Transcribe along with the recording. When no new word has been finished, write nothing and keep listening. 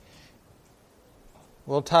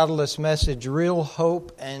We'll title this message, Real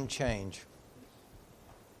Hope and Change.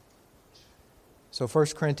 So 1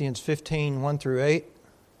 Corinthians 15, 1 through 8.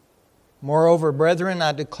 Moreover, brethren,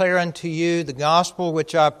 I declare unto you the gospel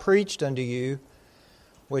which I preached unto you,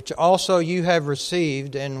 which also you have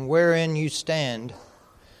received, and wherein you stand,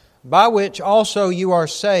 by which also you are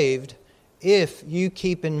saved, if you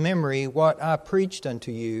keep in memory what I preached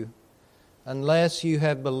unto you, unless you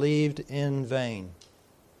have believed in vain.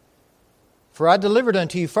 For I delivered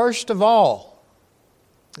unto you first of all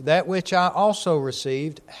that which I also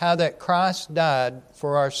received, how that Christ died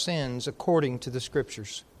for our sins according to the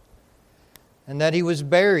Scriptures, and that He was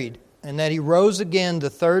buried, and that He rose again the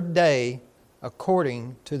third day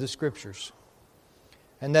according to the Scriptures,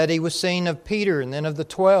 and that He was seen of Peter, and then of the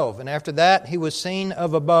 12, and after that He was seen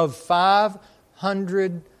of above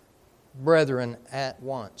 500 brethren at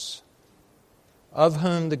once, of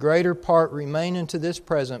whom the greater part remain unto this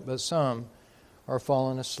present, but some are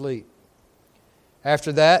fallen asleep.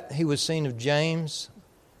 After that He was seen of James,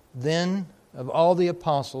 then of all the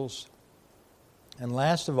apostles, and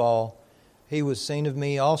last of all He was seen of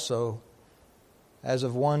me also, as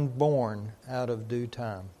of one born out of due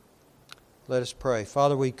time. Let us pray.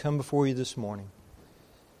 Father, we come before You this morning,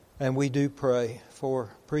 and we do pray for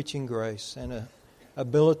preaching grace and an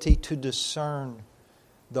ability to discern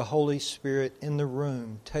the Holy Spirit in the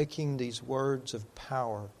room, taking these words of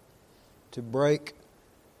power to break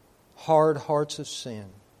hard hearts of sin,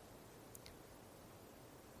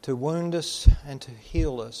 to wound us and to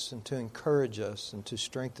heal us and to encourage us and to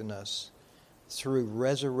strengthen us through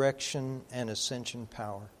resurrection and ascension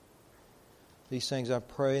power. These things I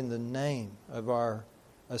pray in the name of our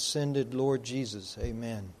ascended Lord Jesus.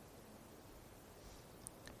 Amen.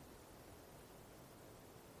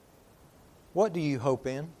 What do you hope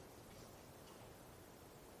in?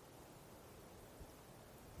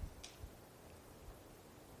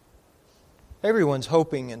 Everyone's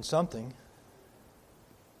hoping in something.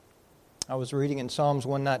 I was reading in Psalms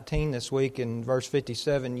 119 this week in verse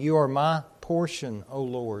 57, You are my portion, O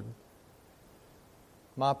Lord.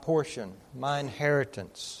 My portion, my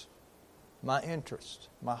inheritance, my interest,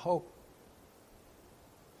 my hope.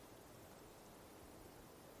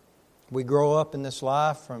 We grow up in this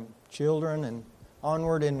life from children and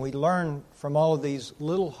onward, and we learn from all of these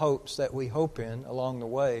little hopes that we hope in along the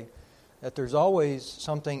way that there's always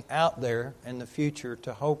something out there in the future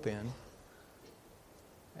to hope in.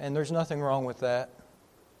 And there's nothing wrong with that.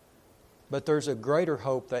 But there's a greater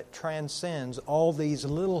hope that transcends all these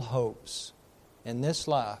little hopes in this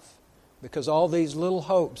life. Because all these little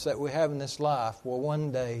hopes that we have in this life will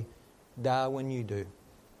one day die when you do.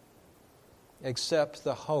 Except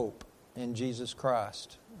the hope in Jesus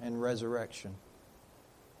Christ and resurrection.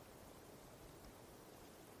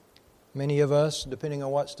 Many of us, depending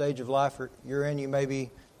on what stage of life you're in, you may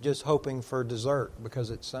be just hoping for dessert because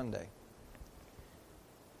it's Sunday.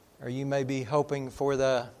 Or you may be hoping for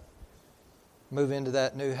the move into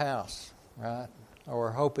that new house, right?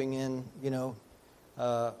 Or hoping in,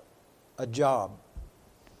 a job.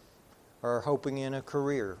 Or hoping in a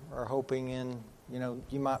career. Or hoping in,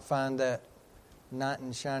 you might find that knight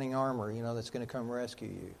in shining armor, that's going to come rescue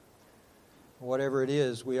you. Whatever it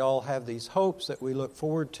is, we all have these hopes that we look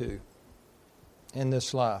forward to in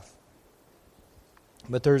this life.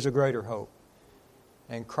 But there's a greater hope.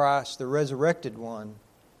 And Christ, the resurrected one,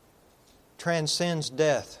 transcends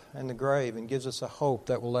death and the grave and gives us a hope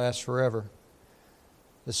that will last forever.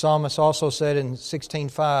 The psalmist also said in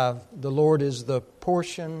 16:5, The Lord is the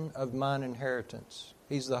portion of mine inheritance.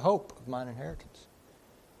 He's the hope of mine inheritance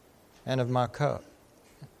and of my cup.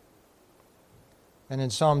 And in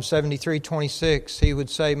Psalm 73:26, he would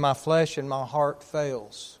say, My flesh and my heart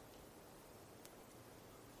fails.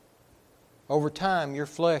 Over time, your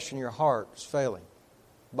flesh and your heart is failing.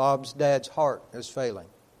 Bob's dad's heart is failing.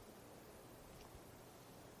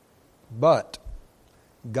 But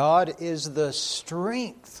God is the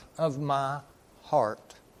strength of my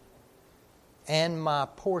heart and my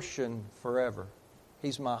portion forever.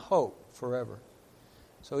 He's my hope forever.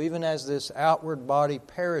 So even as this outward body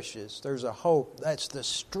perishes, there's a hope that's the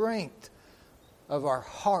strength of our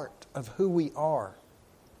heart, of who we are.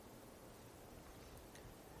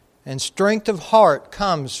 And strength of heart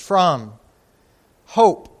comes from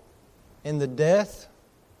hope in the death,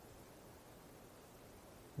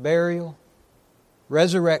 burial,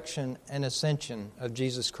 resurrection, and ascension of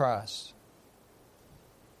Jesus Christ.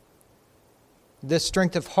 This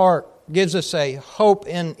strength of heart gives us a hope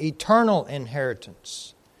in eternal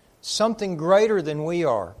inheritance, something greater than we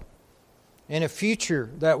are, in a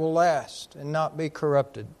future that will last and not be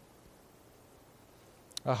corrupted.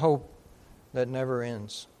 A hope that never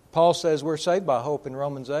ends. Paul says we're saved by hope in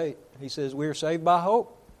Romans 8. He says we are saved by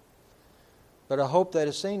hope. But a hope that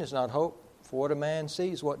is seen is not hope. For what a man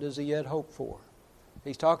sees, what does he yet hope for?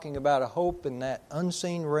 He's talking about a hope in that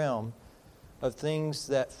unseen realm of things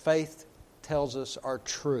that faith tells us are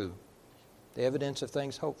true. The evidence of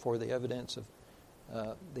things hoped for, the evidence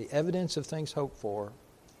of things hoped for,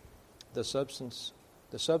 the substance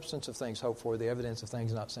of things hoped for, the evidence of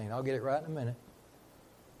things not seen. I'll get it right in a minute.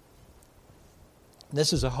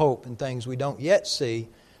 This is a hope in things we don't yet see,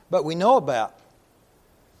 but we know about.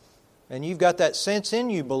 And you've got that sense in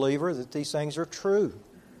you, believer, that these things are true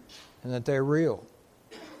and that they're real.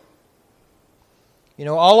 You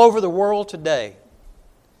know, all over the world today,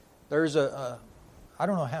 there's I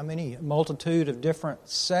don't know how many, multitude of different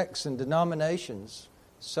sects and denominations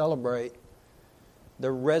celebrate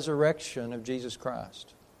the resurrection of Jesus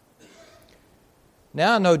Christ.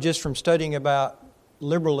 Now I know just from studying about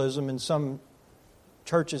liberalism in some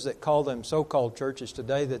churches that call them so-called churches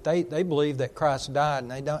today that they believe that Christ died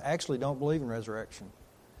and they don't believe in resurrection.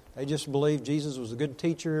 They just believe Jesus was a good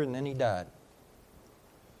teacher and then He died.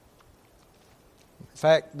 In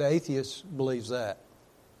fact, the atheist believes that.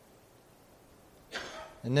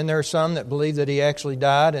 And then there are some that believe that He actually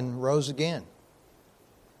died and rose again.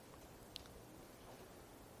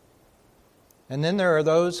 And then there are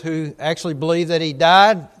those who actually believe that He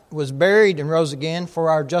died, was buried, and rose again for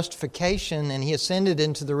our justification, and He ascended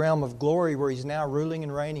into the realm of glory where He's now ruling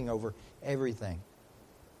and reigning over everything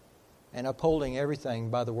and upholding everything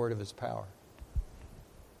by the word of His power.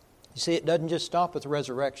 You see, it doesn't just stop with the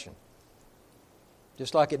resurrection,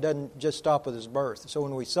 just like it doesn't just stop with His birth. So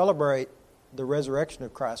when we celebrate the resurrection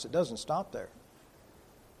of Christ, it doesn't stop there.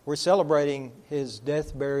 We're celebrating His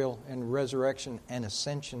death, burial, and resurrection and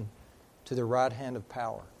ascension to the right hand of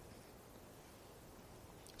power.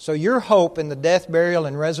 So your hope in the death, burial,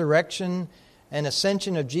 and resurrection and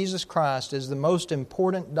ascension of Jesus Christ is the most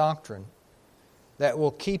important doctrine that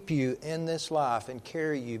will keep you in this life and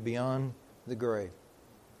carry you beyond the grave.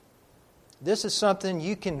 This is something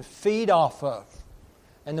you can feed off of.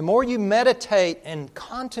 And the more you meditate and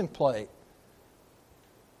contemplate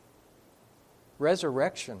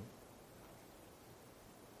resurrection,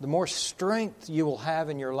 the more strength you will have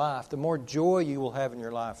in your life, the more joy you will have in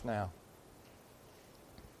your life now.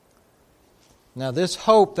 Now, this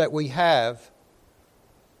hope that we have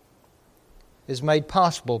is made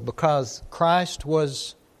possible because Christ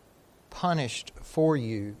was punished for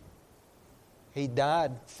you. He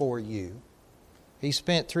died for you. He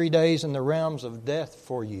spent 3 days in the realms of death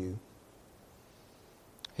for you.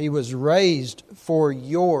 He was raised for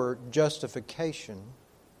your justification.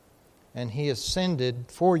 And He ascended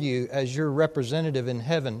for you as your representative in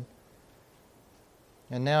heaven.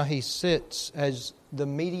 And now He sits as the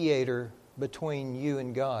mediator between you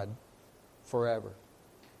and God forever,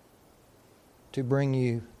 to bring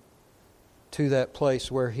you to that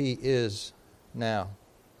place where He is now.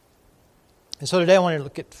 And so today I want to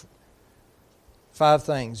look at 5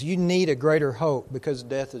 things. You need a greater hope because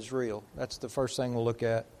death is real. That's the first thing we'll look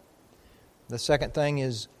at. The second thing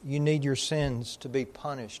is you need your sins to be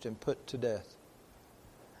punished and put to death.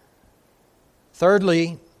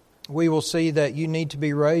 Thirdly, we will see that you need to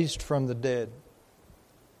be raised from the dead.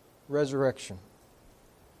 Resurrection.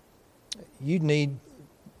 You need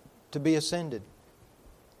to be ascended.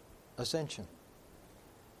 Ascension.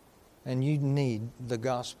 And you need the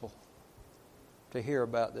gospel to hear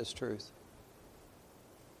about this truth.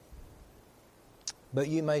 But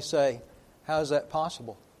you may say, how is that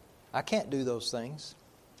possible? I can't do those things.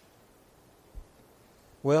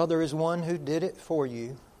 Well, there is one who did it for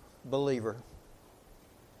you, believer.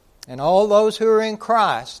 And all those who are in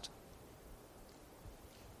Christ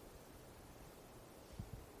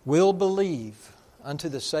will believe unto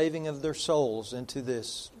the saving of their souls into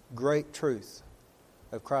this great truth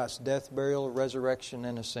of Christ's death, burial, resurrection,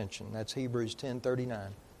 and ascension. That's Hebrews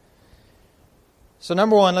 10:39. So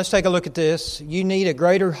number one, let's take a look at this. You need a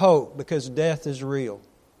greater hope because death is real.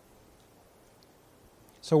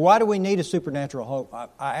 So why do we need a supernatural hope?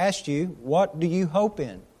 I asked you, what do you hope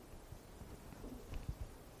in?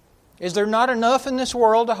 Is there not enough in this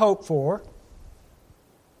world to hope for?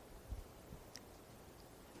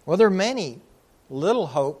 Well, there are many little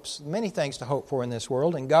hopes, many things to hope for in this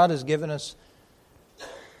world, and God has given us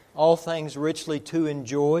all things richly to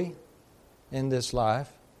enjoy in this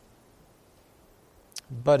life.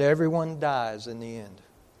 But everyone dies in the end.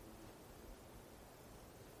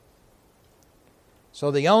 So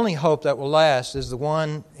the only hope that will last is the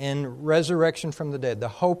one in resurrection from the dead, the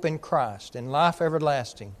hope in Christ, in life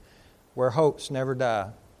everlasting, where hopes never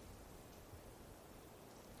die.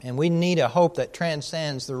 And we need a hope that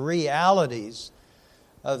transcends the realities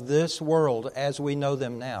of this world as we know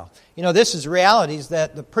them now. You know, this is realities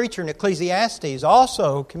that the preacher in Ecclesiastes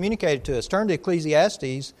also communicated to us. Turn to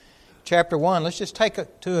Ecclesiastes chapter 1. Let's just take a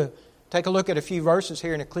look at a few verses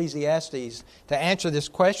here in Ecclesiastes to answer this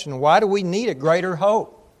question. Why do we need a greater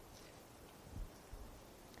hope?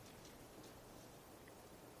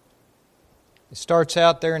 It starts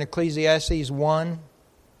out there in Ecclesiastes 1.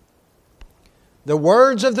 The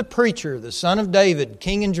words of the preacher, the son of David,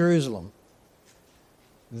 king in Jerusalem.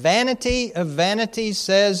 Vanity of vanities,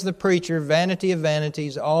 says the preacher, vanity of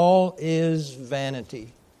vanities, all is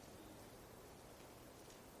vanity.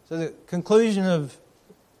 So the conclusion of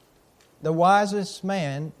the wisest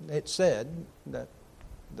man, it said, that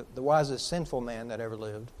the wisest sinful man that ever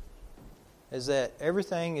lived, is that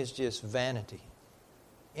everything is just vanity,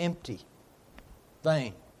 empty,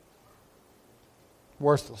 vain,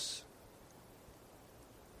 worthless.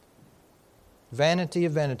 Vanity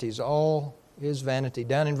of vanities, all is vanity.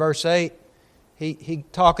 Down in verse 8, he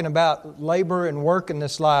talking about labor and work in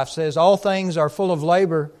this life, says, all things are full of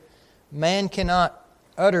labor. Man cannot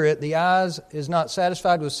utter it. The eyes is not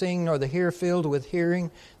satisfied with seeing, nor the ear filled with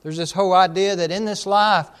hearing. There's this whole idea that in this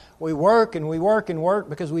life we work and we work and work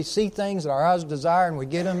because we see things that our eyes desire and we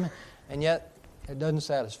get them, and yet it doesn't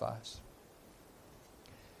satisfy us.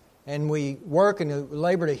 And we work and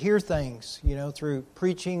labor to hear things, you know, through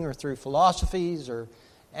preaching or through philosophies or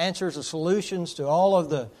answers or solutions to all of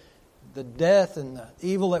the death and the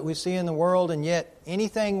evil that we see in the world, and yet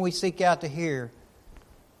anything we seek out to hear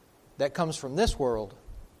that comes from this world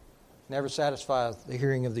never satisfies the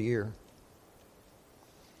hearing of the ear.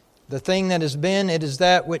 The thing that has been, it is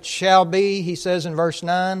that which shall be, he says in verse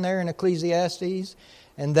 9 there in Ecclesiastes,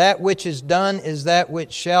 and that which is done is that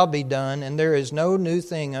which shall be done, and there is no new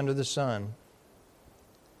thing under the sun.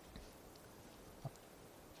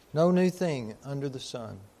 No new thing under the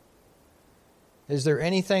sun. Is there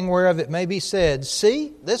anything whereof it may be said,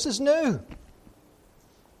 see, this is new?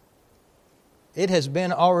 It has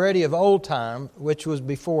been already of old time, which was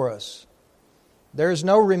before us. There is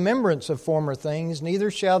no remembrance of former things,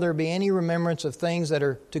 neither shall there be any remembrance of things that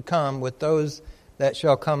are to come with those that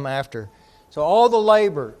shall come after. So all the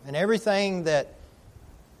labor and everything that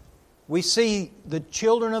we see the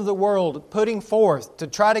children of the world putting forth to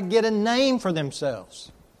try to get a name for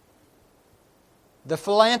themselves, the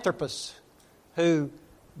philanthropists who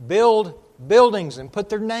build buildings and put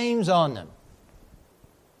their names on them,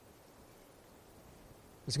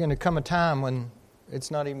 there's going to come a time when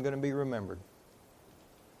it's not even going to be remembered.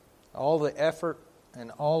 All the effort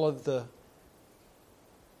and all of the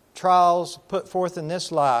trials put forth in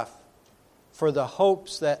this life for the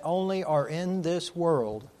hopes that only are in this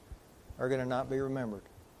world are going to not be remembered.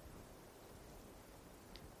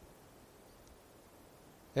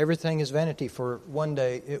 Everything is vanity, for one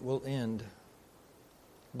day it will end.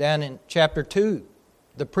 Down in chapter 2,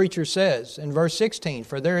 the preacher says in verse 16,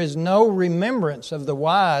 for there is no remembrance of the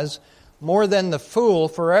wise more than the fool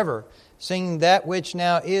forever, seeing that which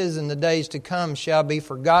now is in the days to come shall be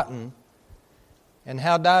forgotten. And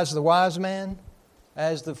how dies the wise man?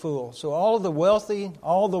 As the fool. So all of the wealthy,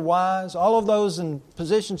 all the wise, all of those in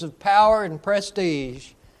positions of power and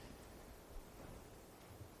prestige,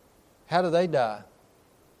 how do they die?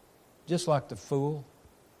 Just like the fool.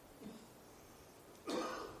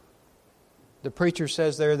 The preacher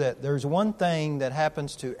says there that there's one thing that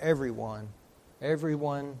happens to everyone.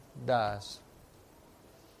 Everyone dies.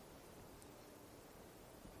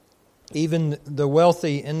 Even the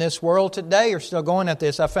wealthy in this world today are still going at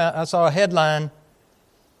this. I saw a headline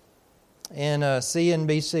in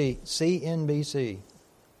CNBC.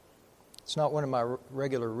 It's not one of my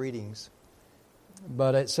regular readings.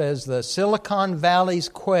 But it says the Silicon Valley's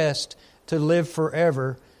quest to live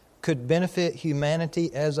forever could benefit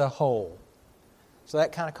humanity as a whole. So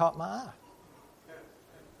that kind of caught my eye.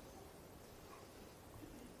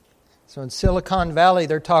 So in Silicon Valley,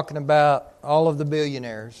 they're talking about all of the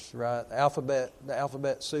billionaires, right? The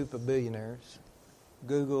alphabet soup of billionaires.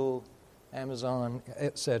 Google, Amazon,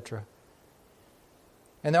 etc.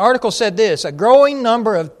 And the article said this, a growing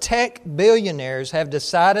number of tech billionaires have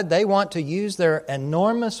decided they want to use their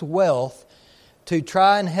enormous wealth to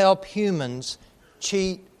try and help humans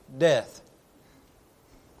cheat death.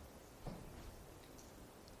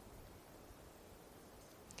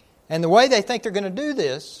 And the way they think they're going to do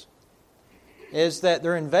this is that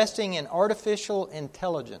they're investing in artificial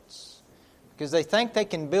intelligence, because they think they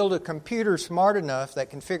can build a computer smart enough that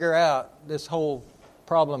can figure out this whole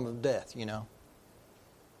problem of death, you know.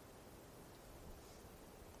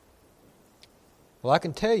 Well, I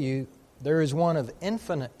can tell you, there is one of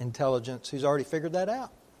infinite intelligence who's already figured that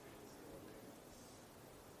out.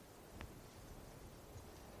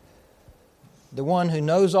 the one who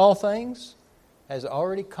knows all things, has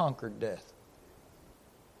already conquered death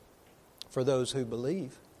for those who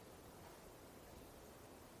believe.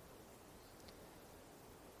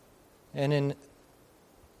 And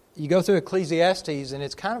you go through Ecclesiastes, and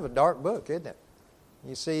it's kind of a dark book, isn't it?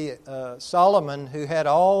 You see Solomon, who had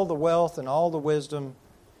all the wealth and all the wisdom,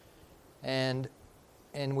 and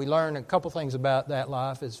we learn a couple things about that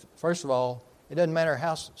life. Is, first of all, it doesn't matter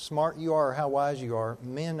how smart you are or how wise you are,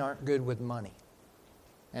 men aren't good with money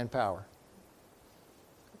and power.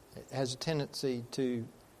 It has a tendency to,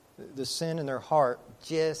 the sin in their heart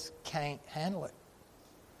just can't handle it.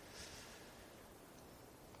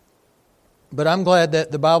 But I'm glad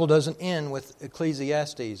that the Bible doesn't end with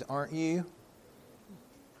Ecclesiastes, aren't you?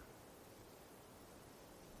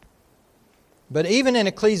 But even in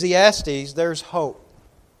Ecclesiastes, there's hope.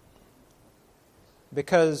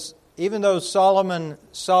 Because even though Solomon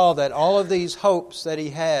saw that all of these hopes that he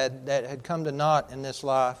had that had come to naught in this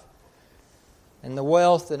life, and the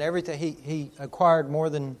wealth and everything, he acquired more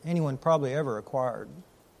than anyone probably ever acquired,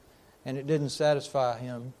 and it didn't satisfy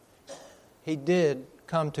him, he did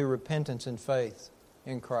come to repentance and faith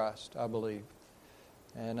in Christ, I believe.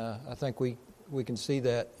 And I think we can see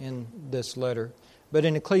that in this letter. But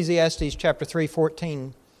in Ecclesiastes chapter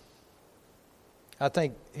 3:14, I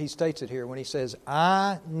think he states it here when he says,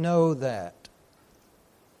 I know that.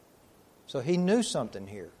 So he knew something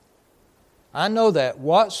here. I know that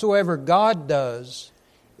whatsoever God does,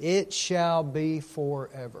 it shall be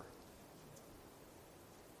forever.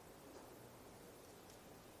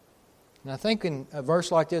 And I think in a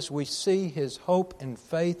verse like this, we see his hope and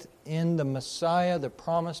faith in the Messiah, the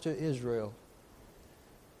promise to Israel.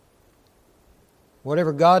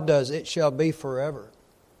 Whatever God does, it shall be forever.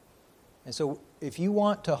 And so if you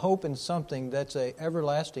want to hope in something that's an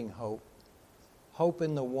everlasting hope, hope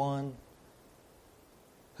in the one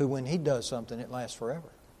who, when he does something, it lasts forever.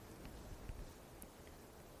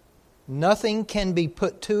 Nothing can be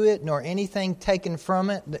put to it, nor anything taken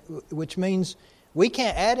from it, which means we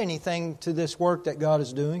can't add anything to this work that God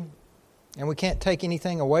is doing, and we can't take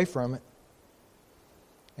anything away from it.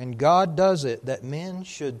 And God does it that men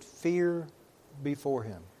should fear before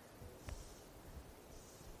Him.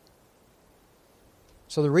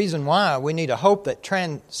 So the reason why we need a hope that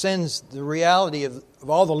transcends the reality of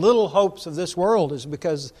all the little hopes of this world is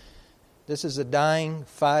because this is a dying,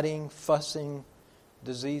 fighting, fussing,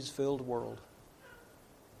 disease-filled world.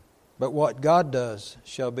 But what God does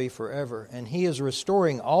shall be forever. And He is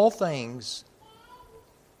restoring all things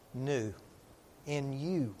new in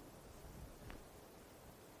you.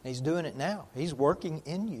 He's doing it now. He's working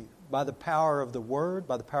in you by the power of the Word,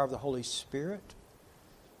 by the power of the Holy Spirit.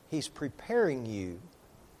 He's preparing you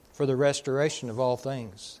for the restoration of all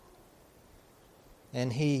things.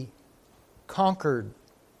 And He conquered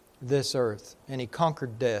this earth, and He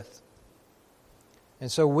conquered death.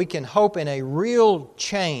 And so we can hope in a real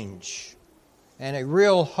change and a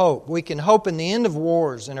real hope. We can hope in the end of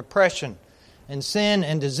wars and oppression and sin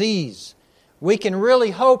and disease. We can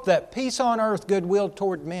really hope that peace on earth, goodwill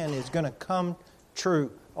toward men is going to come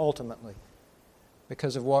true ultimately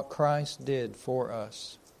because of what Christ did for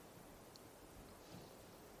us.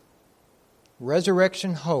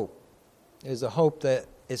 Resurrection hope is a hope that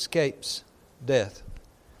escapes death.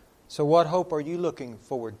 So what hope are you looking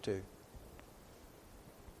forward to?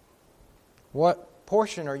 What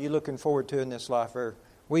portion are you looking forward to in this life? Or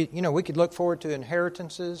we could look forward to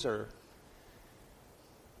inheritances or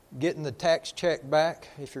getting the tax check back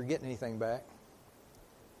if you're getting anything back.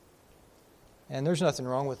 And there's nothing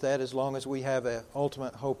wrong with that as long as we have an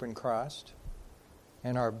ultimate hope in Christ.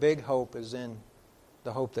 And our big hope is in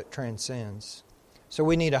the hope that transcends. So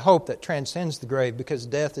we need a hope that transcends the grave because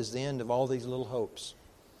death is the end of all these little hopes.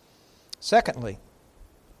 Secondly,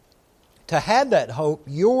 to have that hope,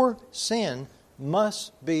 your sin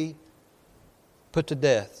must be put to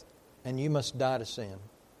death, and you must die to sin.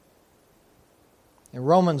 In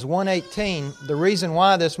Romans 1:18, the reason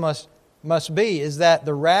why this must be is that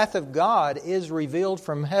the wrath of God is revealed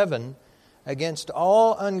from heaven against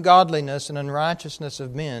all ungodliness and unrighteousness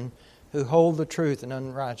of men who hold the truth in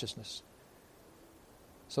unrighteousness.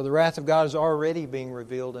 So the wrath of God is already being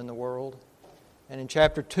revealed in the world. And in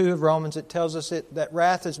chapter 2 of Romans, it tells us that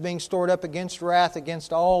wrath is being stored up against wrath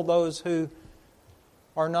against all those who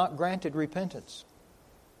are not granted repentance.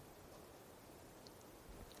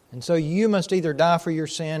 And so you must either die for your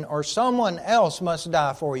sin or someone else must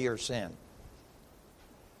die for your sin.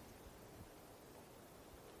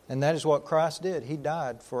 And that is what Christ did. He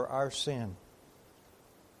died for our sin.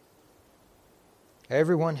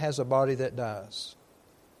 Everyone has a body that dies.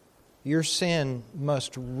 Your sin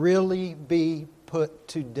must really be put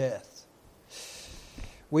to death.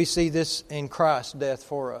 we see this in Christ's death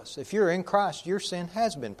for us. If you're in Christ, your sin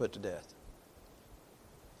has been put to death.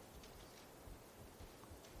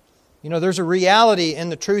 You know, there's a reality in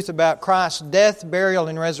the truth about Christ's death, burial,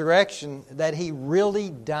 and resurrection that He really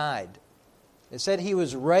died. It said He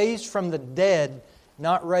was raised from the dead,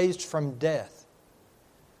 not raised from death.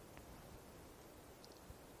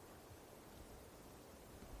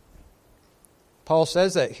 Paul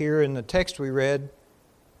says that here in the text we read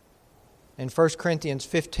in 1 Corinthians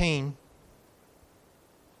 15.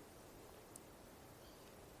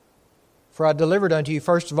 For I delivered unto you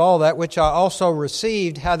first of all that which I also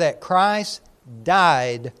received, how that Christ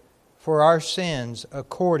died for our sins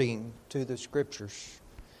according to the Scriptures,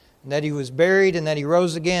 and that He was buried, and that He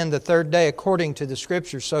rose again the third day according to the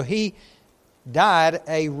Scriptures. So He died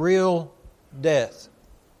a real death.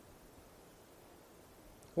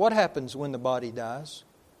 What happens when the body dies?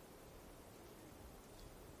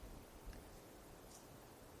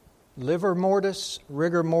 Livor mortis,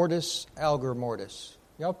 rigor mortis, algor mortis.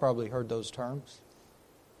 Y'all probably heard those terms.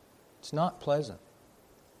 It's not pleasant.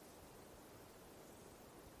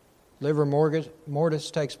 Livor mortis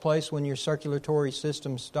takes place when your circulatory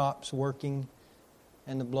system stops working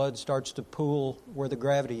and the blood starts to pool where the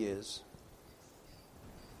gravity is.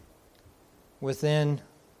 Within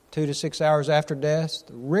 2 to 6 hours after death,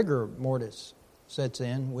 the rigor mortis sets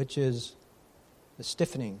in, which is the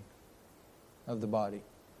stiffening of the body.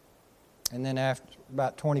 And then after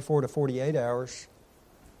about 24 to 48 hours,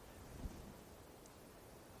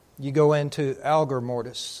 you go into algor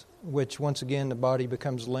mortis, which once again the body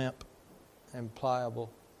becomes limp and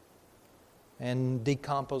pliable. And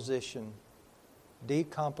decomposition.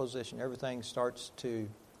 Everything starts to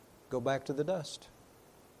go back to the dust.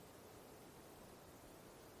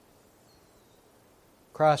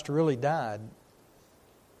 Christ really died.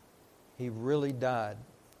 He really died.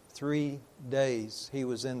 3 days He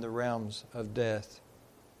was in the realms of death.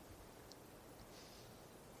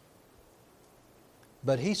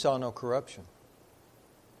 But He saw no corruption.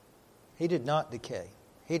 He did not decay.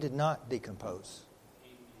 He did not decompose.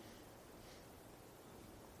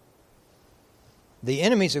 The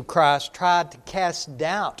enemies of Christ tried to cast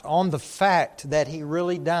doubt on the fact that He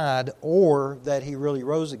really died or that He really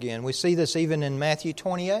rose again. We see this even in Matthew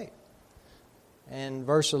 28 and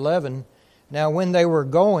verse 11. Now when they were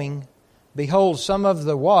going, behold, some of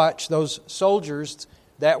the watch, those soldiers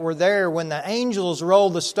that were there when the angels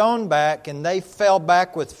rolled the stone back and they fell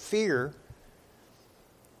back with fear,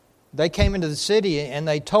 they came into the city and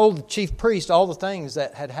they told the chief priest all the things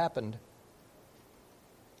that had happened.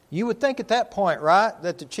 You would think at that point, right,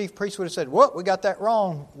 that the chief priest would have said, "What? We got that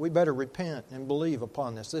wrong. We better repent and believe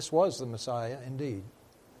upon this. This was the Messiah indeed."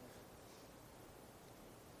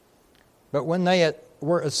 But when they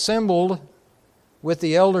were assembled with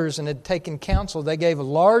the elders and had taken counsel, they gave a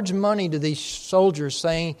large money to these soldiers,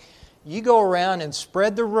 saying, "You go around and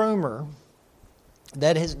spread the rumor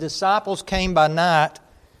that His disciples came by night,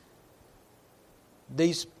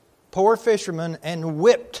 these poor fishermen, and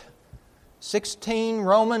whipped 16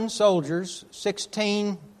 Roman soldiers,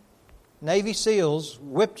 16 Navy SEALs,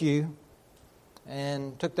 whipped you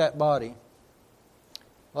and took that body."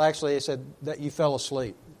 Well, actually, they said that you fell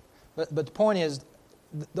asleep. But the point is,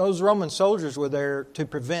 those Roman soldiers were there to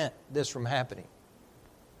prevent this from happening.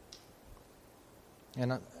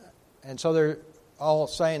 And so they're all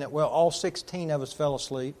saying that, well, all 16 of us fell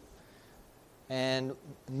asleep. And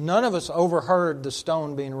none of us overheard the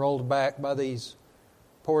stone being rolled back by these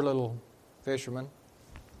poor little fishermen.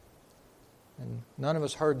 And none of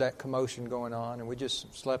us heard that commotion going on, and we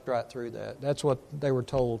just slept right through that. That's what they were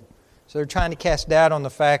told. So they're trying to cast doubt on the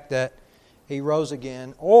fact that He rose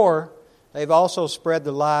again. Or they've also spread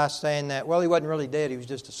the lie saying that, well, He wasn't really dead, He was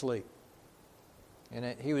just asleep.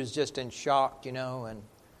 And He was just in shock, And,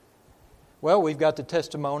 well, we've got the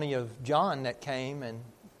testimony of John that came and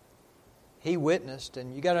he witnessed.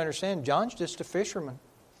 And you got to understand, John's just a fisherman.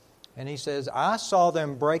 And he says, "I saw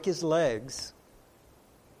them break his legs.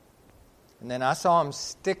 And then I saw him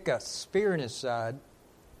stick a spear in his side."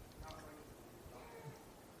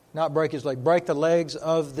 Not break his leg, break the legs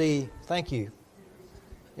of the... Thank you.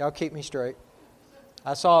 Y'all keep me straight.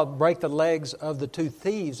 I saw break the legs of the 2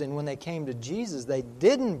 thieves, and when they came to Jesus, they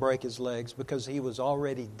didn't break His legs because He was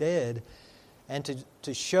already dead. And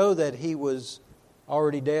to show that He was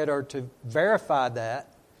already dead, or to verify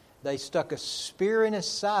that, they stuck a spear in His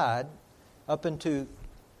side up into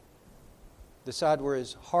the side where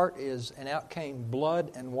His heart is, and out came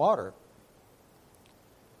blood and water.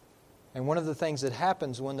 And one of the things that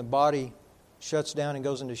happens when the body shuts down and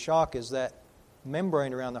goes into shock is that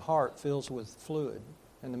membrane around the heart fills with fluid,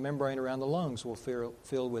 and the membrane around the lungs will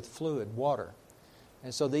fill with fluid, water.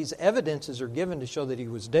 And so these evidences are given to show that He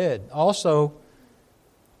was dead. Also,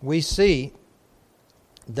 we see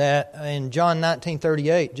that in John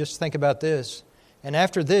 19:38, just think about this. And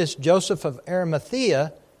after this, Joseph of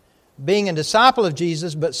Arimathea, being a disciple of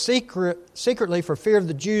Jesus, but secretly for fear of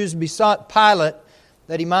the Jews, besought Pilate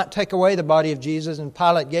that he might take away the body of Jesus, and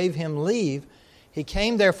Pilate gave him leave. He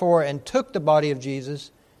came therefore and took the body of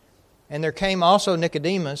Jesus. And there came also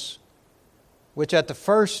Nicodemus, which at the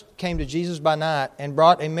first came to Jesus by night, and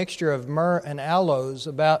brought a mixture of myrrh and aloes,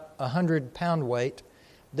 about 100 pound weight.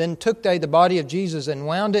 Then took they the body of Jesus and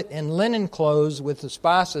wound it in linen clothes with the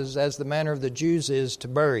spices, as the manner of the Jews is to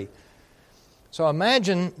bury. So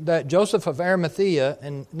imagine that Joseph of Arimathea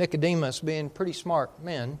and Nicodemus, being pretty smart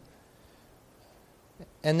men,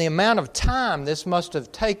 and the amount of time this must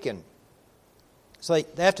have taken. So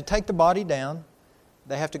they have to take the body down,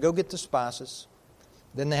 they have to go get the spices,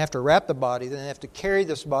 then they have to wrap the body, then they have to carry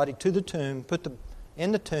this body to the tomb, put it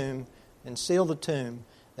in the tomb, and seal the tomb.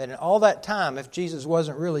 And in all that time, if Jesus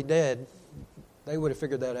wasn't really dead, they would have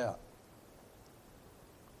figured that out.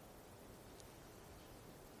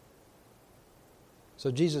 So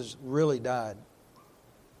Jesus really died.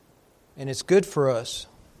 And it's good for us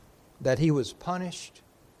that He was punished.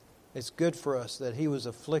 It's good for us that He was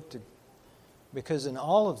afflicted. Because in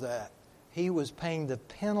all of that, He was paying the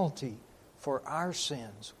penalty for our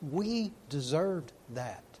sins. We deserved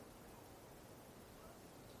that.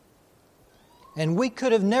 And we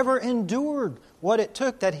could have never endured what it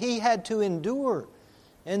took that He had to endure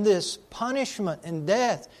in this punishment and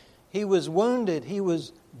death. He was wounded, He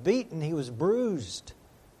was beaten, He was bruised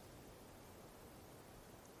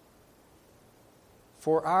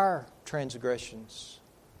for our transgressions.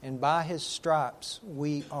 And by His stripes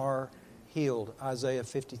we are healed. Isaiah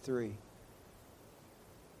 53.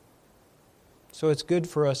 So it's good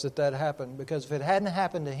for us that that happened, because if it hadn't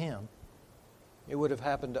happened to Him, it would have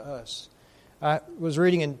happened to us. I was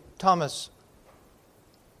reading in Thomas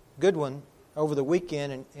Goodwin over the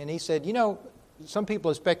weekend, and he said, you know, some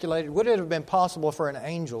people have speculated, would it have been possible for an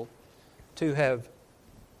angel to have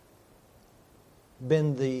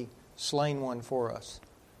been the slain one for us?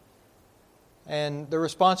 And the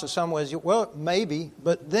response of some was, well, maybe,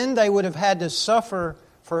 but then they would have had to suffer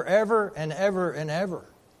forever and ever and ever.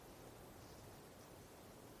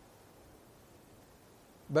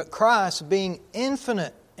 But Christ, being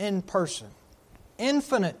infinite in person,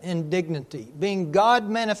 infinite in dignity, being God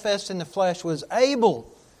manifest in the flesh, was able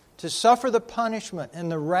to suffer the punishment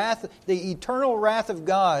and the wrath, the eternal wrath of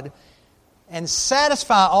God, and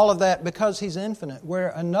satisfy all of that because He's infinite. Where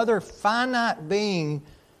another finite being,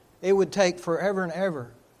 it would take forever and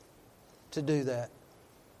ever to do that.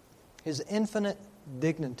 His infinite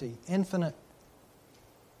dignity, infinite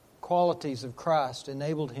qualities of Christ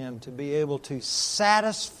enabled Him to be able to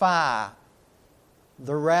satisfy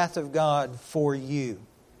the wrath of God for you.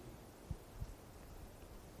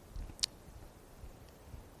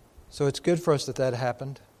 So it's good for us that that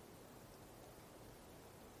happened.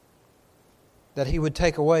 That He would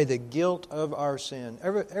take away the guilt of our sin.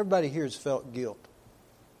 Everybody here has felt guilt.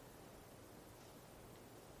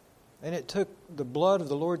 And it took the blood of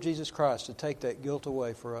the Lord Jesus Christ to take that guilt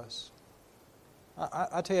away for us.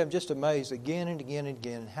 I tell you, I'm just amazed again and again and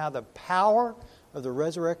again how the power of the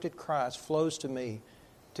resurrected Christ flows to me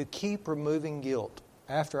to keep removing guilt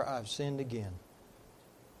after I've sinned again.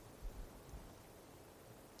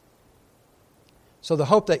 So the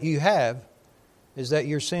hope that you have is that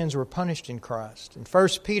your sins were punished in Christ. In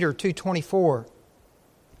 1 Peter 2:24,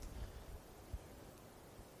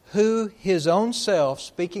 who His own self,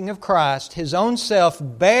 speaking of Christ, His own self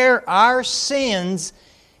bare our sins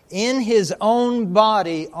in His own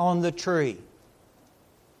body on the tree.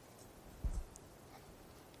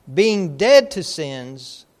 Being dead to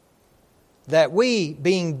sins, that we,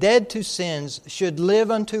 being dead to sins, should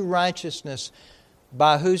live unto righteousness,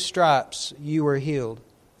 by whose stripes you were healed.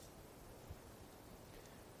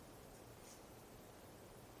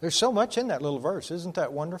 There's so much in that little verse. Isn't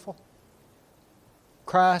that wonderful?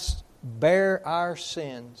 Christ bare our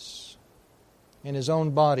sins in His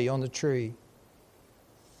own body on the tree.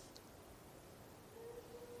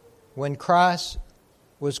 When Christ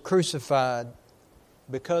was crucified,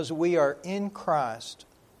 because we are in Christ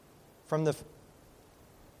from the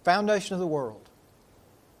foundation of the world,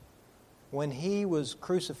 when He was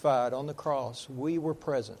crucified on the cross, we were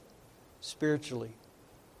present spiritually.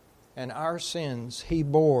 And our sins He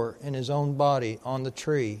bore in His own body on the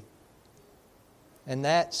tree. And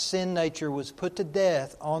that sin nature was put to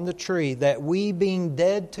death on the tree, that we, being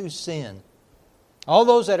dead to sin, all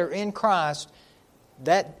those that are in Christ,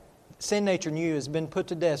 that sin nature in you has been put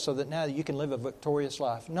to death so that now you can live a victorious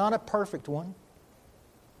life. Not a perfect one,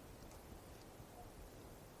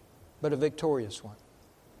 but a victorious one.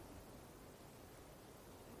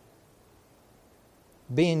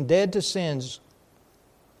 Being dead to sins,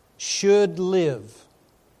 should live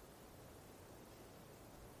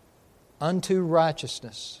unto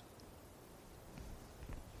righteousness.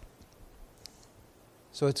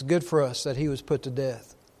 So it's good for us that He was put to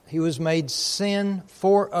death. He was made sin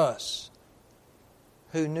for us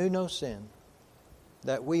who knew no sin,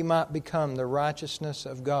 that we might become the righteousness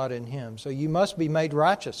of God in Him. So you must be made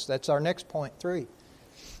righteous. That's our next point, 3.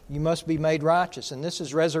 You must be made righteous, and this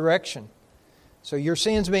is resurrection. So your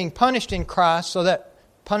sins being punished in Christ, so that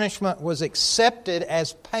punishment was accepted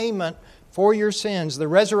as payment for your sins. The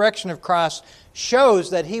resurrection of Christ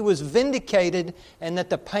shows that He was vindicated and that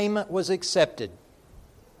the payment was accepted.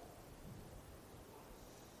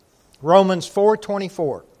 Romans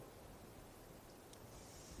 4:24.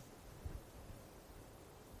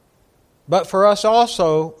 But for us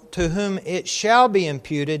also, to whom it shall be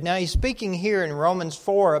imputed. Now he's speaking here in Romans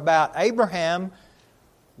 4 about Abraham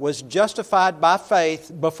was justified by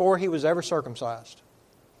faith before he was ever circumcised.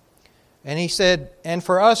 And he said, and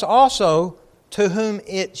for us also, to whom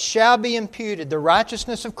it shall be imputed, the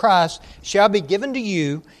righteousness of Christ shall be given to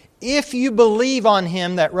you, if you believe on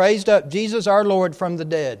Him that raised up Jesus our Lord from the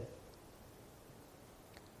dead.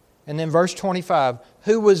 And then verse 25,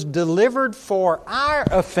 who was delivered for our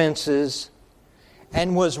offenses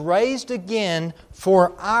and was raised again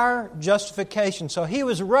for our justification. So He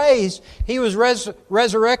was raised, He was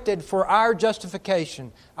resurrected for our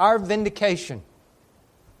justification, our vindication.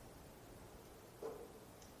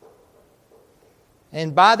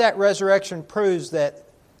 And by that resurrection proves that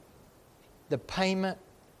the payment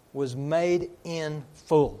was made in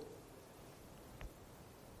full.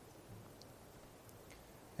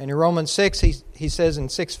 And in Romans 6, he says in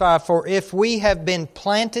 6:5, for if we have been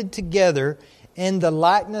planted together in the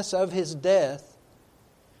likeness of His death,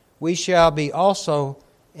 we shall be also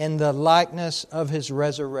in the likeness of His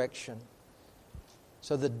resurrection.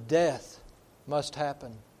 So the death must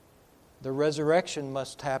happen. The resurrection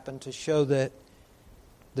must happen to show that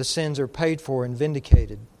the sins are paid for and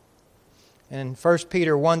vindicated. And 1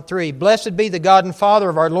 Peter 1:3, blessed be the God and Father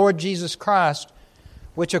of our Lord Jesus Christ,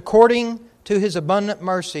 which according to His abundant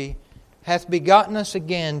mercy hath begotten us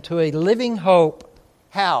again to a living hope.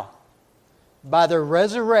 How? By the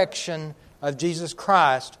resurrection of Jesus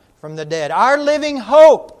Christ from the dead. Our living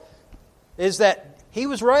hope is that He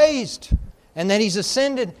was raised and that He's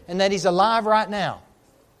ascended and that He's alive right now.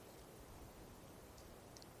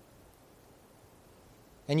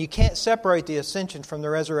 And you can't separate the ascension from the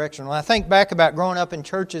resurrection. When I think back about growing up in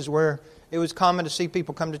churches where it was common to see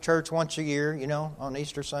people come to church once a year, on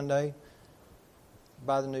Easter Sunday,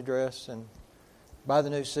 buy the new dress and buy the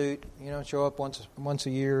new suit, show up once a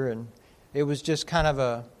year. And it was just kind of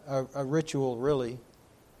a ritual, really.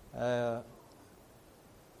 And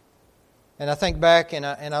I think back and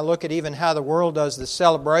I look at even how the world does the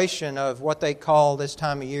celebration of what they call this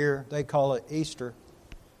time of year. They call it Easter.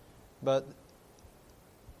 But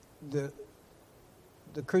the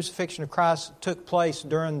crucifixion of Christ took place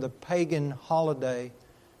during the pagan holiday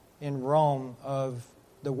in Rome of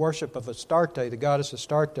the worship of Astarte, the goddess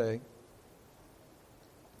Astarte.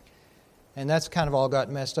 And that's kind of all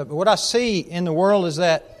got messed up. But what I see in the world is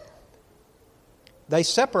that they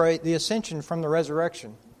separate the ascension from the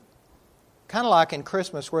resurrection. Kind of like in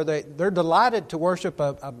Christmas where they're delighted to worship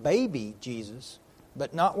a baby Jesus,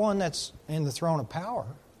 but not one that's in the throne of power.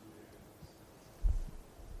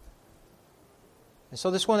 And so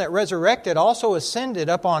this one that resurrected also ascended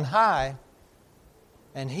up on high.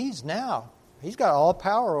 And He's got all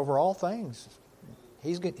power over all things.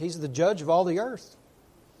 He's the judge of all the earth.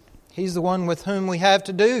 He's the one with whom we have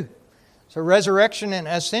to do. So resurrection and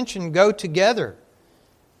ascension go together.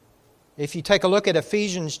 If you take a look at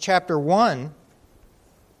Ephesians chapter 1,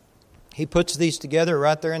 he puts these together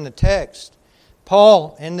right there in the text.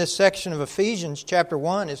 Paul, in this section of Ephesians chapter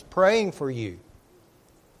 1, is praying for you.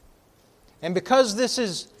 And because this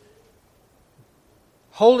is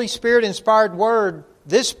Holy Spirit inspired word,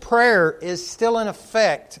 this prayer is still in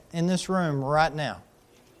effect in this room right now.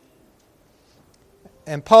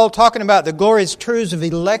 And Paul talking about the glorious truths of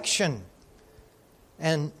election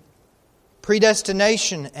and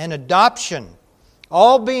predestination and adoption,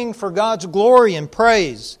 all being for God's glory and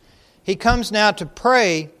praise. He comes now to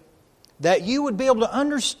pray that you would be able to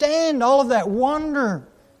understand all of that wonder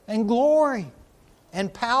and glory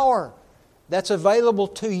and power that's available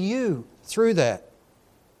to you through that.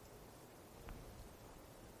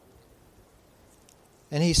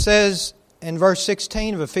 And he says in verse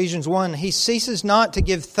 16 of Ephesians 1, He ceases not to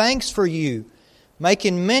give thanks for you,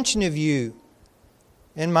 making mention of you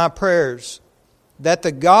in my prayers, that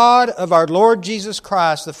the God of our Lord Jesus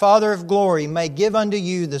Christ, the Father of glory, may give unto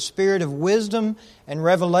you the spirit of wisdom and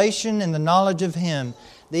revelation in the knowledge of Him,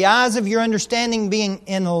 the eyes of your understanding being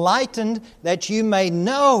enlightened, that you may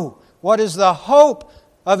know what is the hope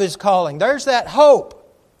of His calling. There's that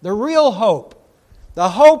hope, the real hope, the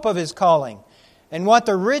hope of His calling, and what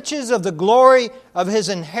the riches of the glory of His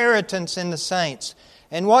inheritance in the saints,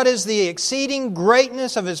 and what is the exceeding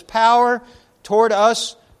greatness of His power toward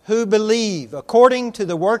us who believe, according to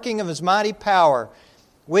the working of His mighty power,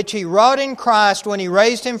 which He wrought in Christ when He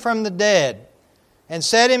raised Him from the dead, and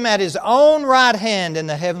set Him at His own right hand in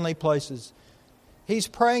the heavenly places. He's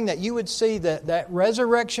praying that you would see that that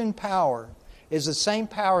resurrection power is the same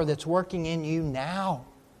power that's working in you now.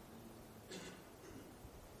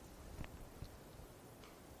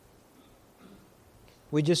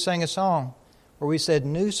 We just sang a song where we said,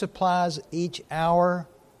 new supplies each hour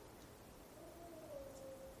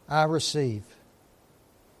I receive.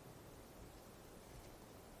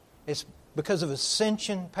 It's because of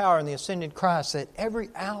ascension power in the ascended Christ that every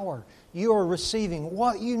hour you are receiving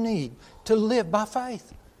what you need to live by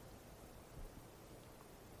faith.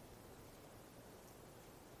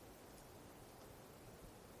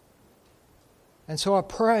 And so I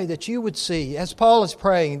pray that you would see, as Paul is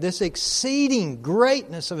praying, this exceeding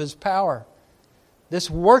greatness of His power, this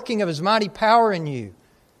working of His mighty power in you,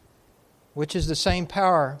 which is the same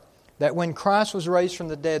power that when Christ was raised from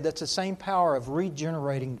the dead, that's the same power of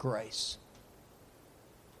regenerating grace.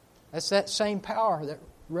 That's that same power that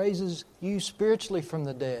raises you spiritually from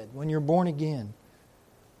the dead when you're born again.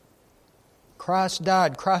 Christ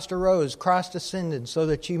died, Christ arose, Christ ascended so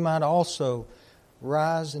that you might also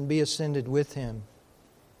rise and be ascended with Him.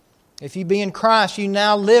 If you be in Christ, you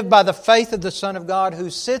now live by the faith of the Son of God who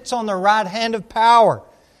sits on the right hand of power,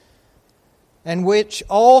 and which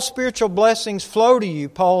all spiritual blessings flow to you.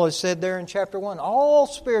 Paul has said there in chapter 1, all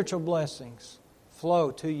spiritual blessings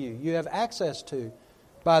flow to you. You have access to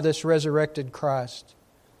by this resurrected Christ.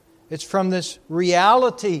 It's from this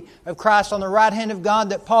reality of Christ on the right hand of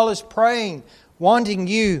God that Paul is praying, wanting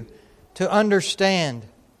you to understand.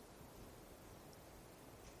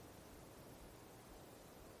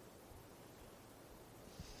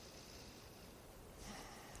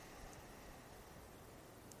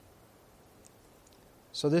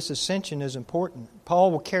 So this ascension is important.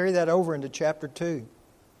 Paul will carry that over into chapter 2.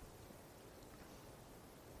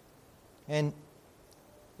 And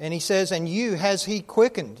he says, and you has He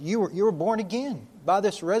quickened. You were born again by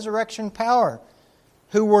this resurrection power,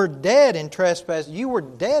 who were dead in trespass. You were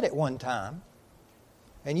dead at one time.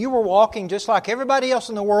 And you were walking just like everybody else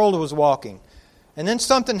in the world was walking. And then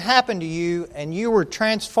something happened to you and you were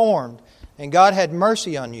transformed. And God had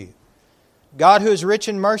mercy on you. God, who is rich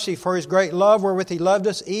in mercy, for His great love wherewith He loved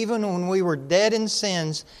us, even when we were dead in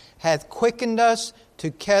sins, hath quickened us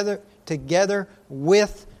together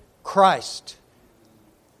with Christ.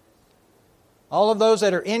 All of those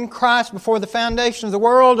that are in Christ before the foundation of the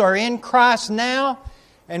world are in Christ now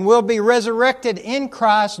and will be resurrected in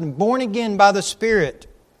Christ and born again by the Spirit.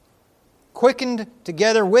 Quickened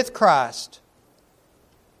together with Christ.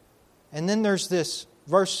 And then there's this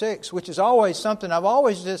verse 6, which is always something I've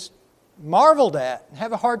always just marveled at and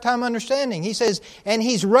have a hard time understanding. He says, and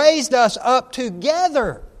He's raised us up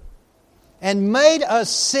together and made us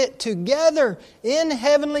sit together in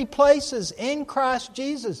heavenly places in Christ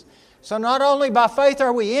Jesus. So not only by faith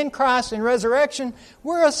are we in Christ in resurrection,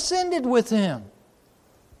 we're ascended with Him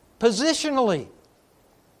positionally.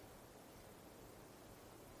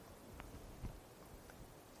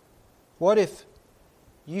 What if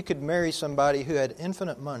you could marry somebody who had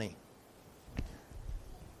infinite money?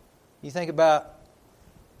 You think about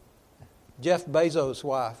Jeff Bezos'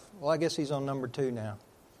 wife. Well, I guess he's on number 2 now.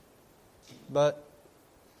 But,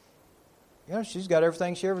 she's got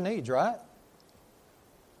everything she ever needs, right?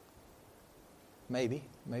 Maybe,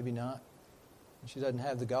 maybe not. She doesn't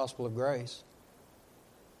have the gospel of grace.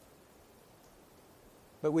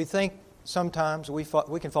 But we think sometimes we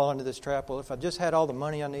can fall into this trap. Well, if I just had all the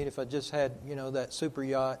money I need, if I just had, that super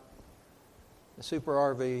yacht, the super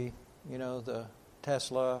RV, the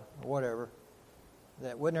Tesla, or whatever,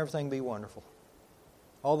 that wouldn't everything be wonderful?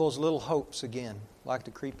 All those little hopes again like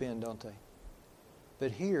to creep in, don't they?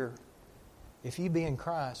 But here, if you be in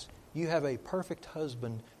Christ, you have a perfect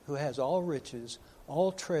husband who has all riches,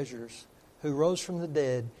 all treasures, who rose from the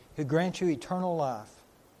dead, who grants you eternal life.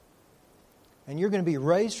 And you're going to be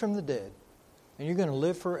raised from the dead, and you're going to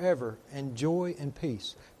live forever in joy and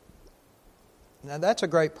peace. Now that's a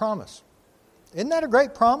great promise. Isn't that a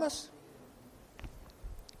great promise?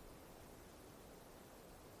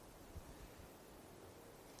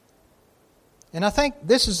 And I think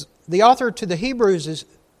this is the author to the Hebrews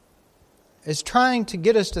is trying to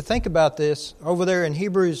get us to think about this over there in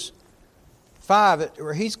Hebrews 5,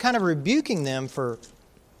 where he's kind of rebuking them for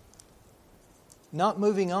not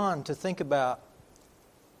moving on to think about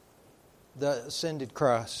the ascended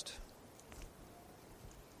Christ.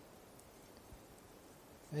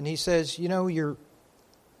 And he says, you're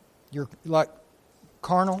like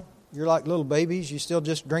carnal. You're like little babies. You're still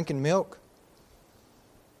just drinking milk.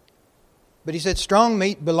 But he said, strong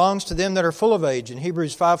meat belongs to them that are full of age, in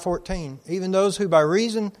Hebrews 5:14. Even those who by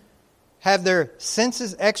reason have their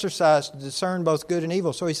senses exercised to discern both good and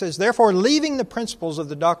evil. So he says, therefore, leaving the principles of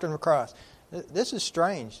the doctrine of Christ. This is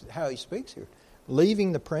strange how he speaks here.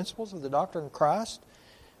 Leaving the principles of the doctrine of Christ.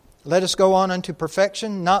 Let us go on unto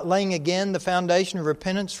perfection, not laying again the foundation of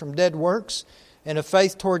repentance from dead works, and of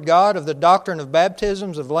faith toward God, of the doctrine of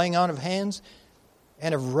baptisms, of laying on of hands,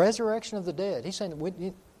 and of resurrection of the dead. He's saying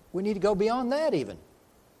we need to go beyond that even.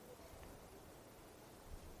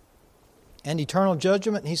 And eternal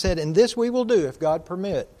judgment. And he said, and this we will do if God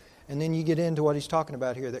permit. And then you get into what he's talking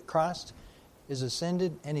about here, that Christ is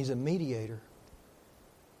ascended and He's a mediator.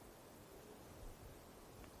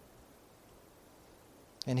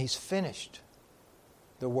 And He's finished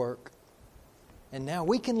the work. And now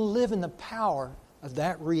we can live in the power of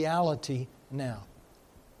that reality now.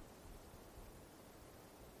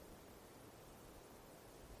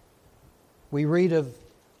 We read of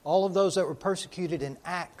all of those that were persecuted in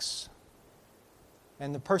Acts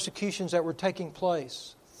and the persecutions that were taking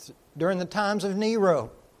place during the times of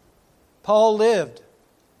Nero. Paul lived.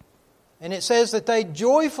 And it says that they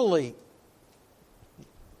joyfully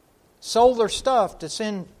sold their stuff to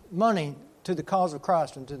send money to the cause of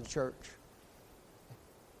Christ and to the church.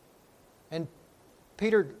 And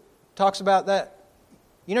Peter talks about that.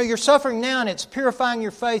 You're suffering now and it's purifying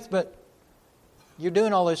your faith, but you're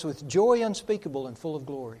doing all this with joy unspeakable and full of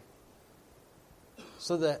glory.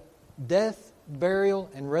 So that death,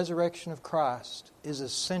 burial, and resurrection of Christ is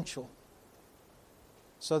essential.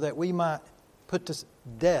 So that we might put to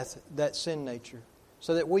death that sin nature.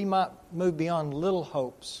 So that we might move beyond little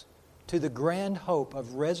hopes to the grand hope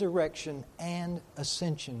of resurrection and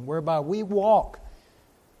ascension, whereby we walk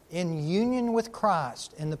in union with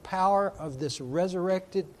Christ in the power of this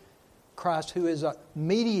resurrected Christ, who is a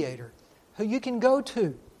mediator, who you can go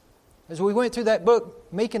to. As we went through that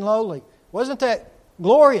book, Meek and Lowly, wasn't that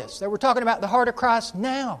glorious that we're talking about the heart of Christ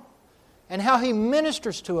now and how He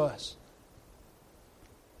ministers to us?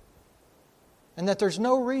 And that there's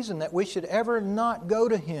no reason that we should ever not go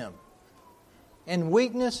to Him in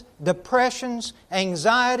weakness, depressions,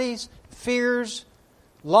 anxieties, fears,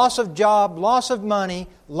 loss of job, loss of money,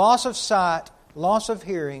 loss of sight, loss of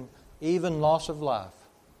hearing, even loss of life.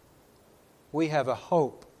 We have a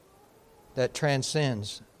hope that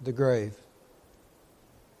transcends the grave.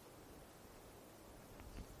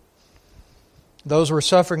 Those were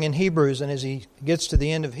suffering in Hebrews, and as he gets to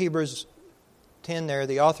the end of Hebrews 10 there,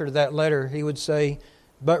 the author of that letter, he would say,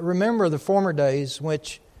 but remember the former days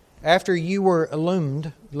which after you were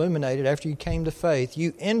illuminated, after you came to faith,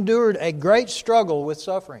 you endured a great struggle with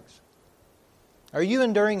sufferings. Are you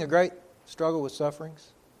enduring a great struggle with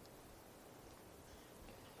sufferings?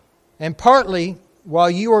 And partly,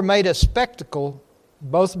 while you were made a spectacle,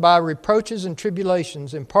 both by reproaches and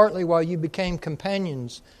tribulations, and partly while you became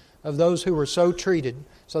companions of those who were so treated.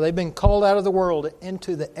 So they've been called out of the world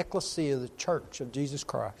into the ecclesia, the church of Jesus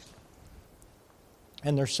Christ.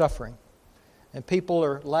 And they're suffering. And people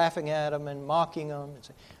are laughing at them and mocking them and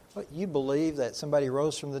saying, what, you believe that somebody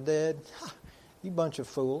rose from the dead? You bunch of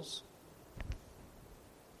fools.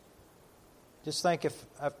 Just think if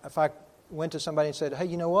I went to somebody and said, hey,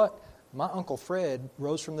 you know what? My Uncle Fred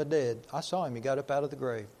rose from the dead. I saw him. He got up out of the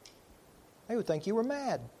grave. They would think you were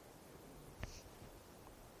mad.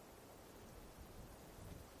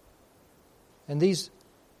 And these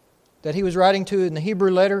that he was writing to in the Hebrew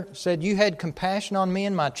letter said, you had compassion on me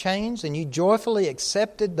in my chains, and you joyfully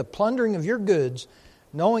accepted the plundering of your goods,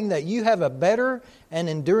 knowing that you have a better and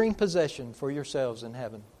enduring possession for yourselves in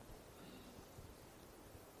heaven.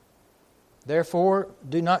 Therefore,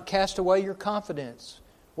 do not cast away your confidence.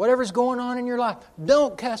 Whatever's going on in your life,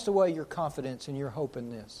 don't cast away your confidence and your hope in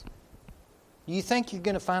this. Do you think you're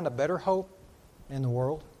going to find a better hope in the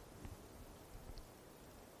world?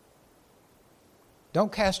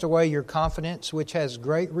 Don't cast away your confidence, which has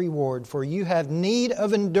great reward, for you have need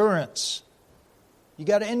of endurance. You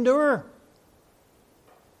got to endure.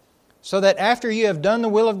 So that after you have done the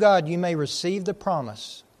will of God, you may receive the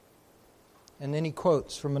promise. And then he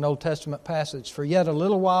quotes from an Old Testament passage, for yet a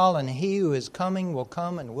little while, and he who is coming will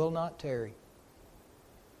come and will not tarry.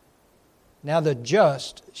 Now the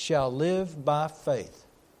just shall live by faith.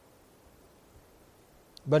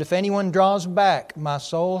 But if anyone draws back, my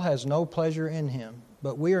soul has no pleasure in him.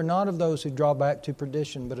 But we are not of those who draw back to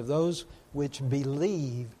perdition, but of those which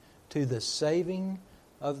believe to the saving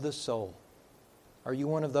of the soul. Are you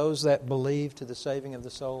one of those that believe to the saving of the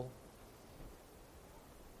soul?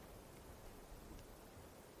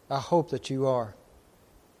 I hope that you are.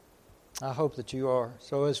 I hope that you are.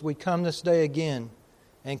 So as we come this day again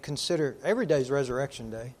and consider, every day is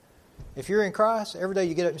Resurrection Day. If you're in Christ, every day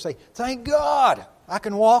you get up and say, thank God I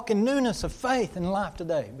can walk in newness of faith and life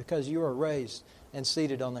today because you are raised and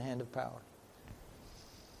seated on the hand of power.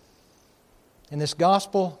 And this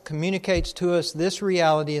gospel communicates to us this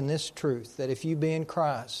reality and this truth, that if you be in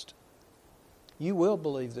Christ, you will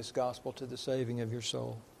believe this gospel to the saving of your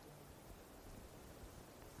soul.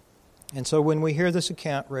 And so when we hear this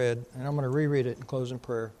account read, and I'm going to reread it and close in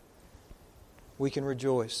prayer, we can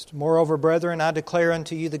rejoice. Moreover, brethren, I declare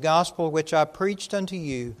unto you the gospel which I preached unto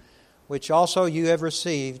you, which also you have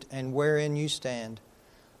received, and wherein you stand,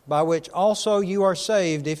 by which also you are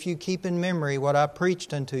saved, if you keep in memory what I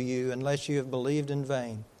preached unto you, unless you have believed in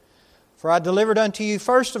vain. For I delivered unto you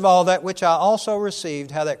first of all that which I also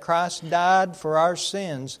received, how that Christ died for our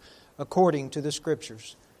sins according to the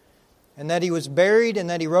Scriptures, and that He was buried, and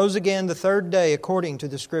that He rose again the third day according to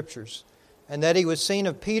the Scriptures, and that He was seen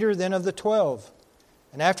of Peter, then of the 12.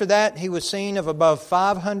 And after that He was seen of above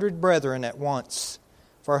 500 brethren at once,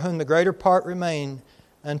 for whom the greater part remain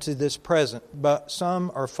unto this present, but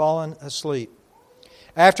some are fallen asleep.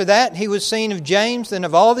 After that He was seen of James, then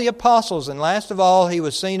of all the apostles, and last of all He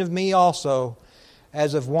was seen of me also,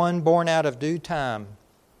 as of one born out of due time.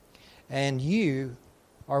 And you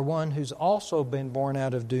are one who's also been born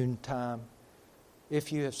out of due time,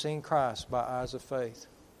 if you have seen Christ by eyes of faith.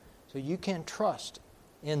 So you can trust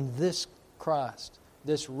in this Christ,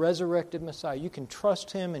 this resurrected Messiah. You can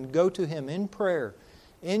trust Him and go to Him in prayer,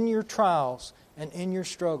 in your trials and in your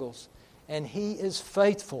struggles. And He is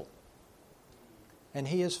faithful. And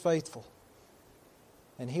He is faithful.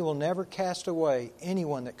 And He will never cast away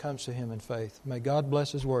anyone that comes to Him in faith. May God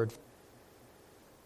bless His word.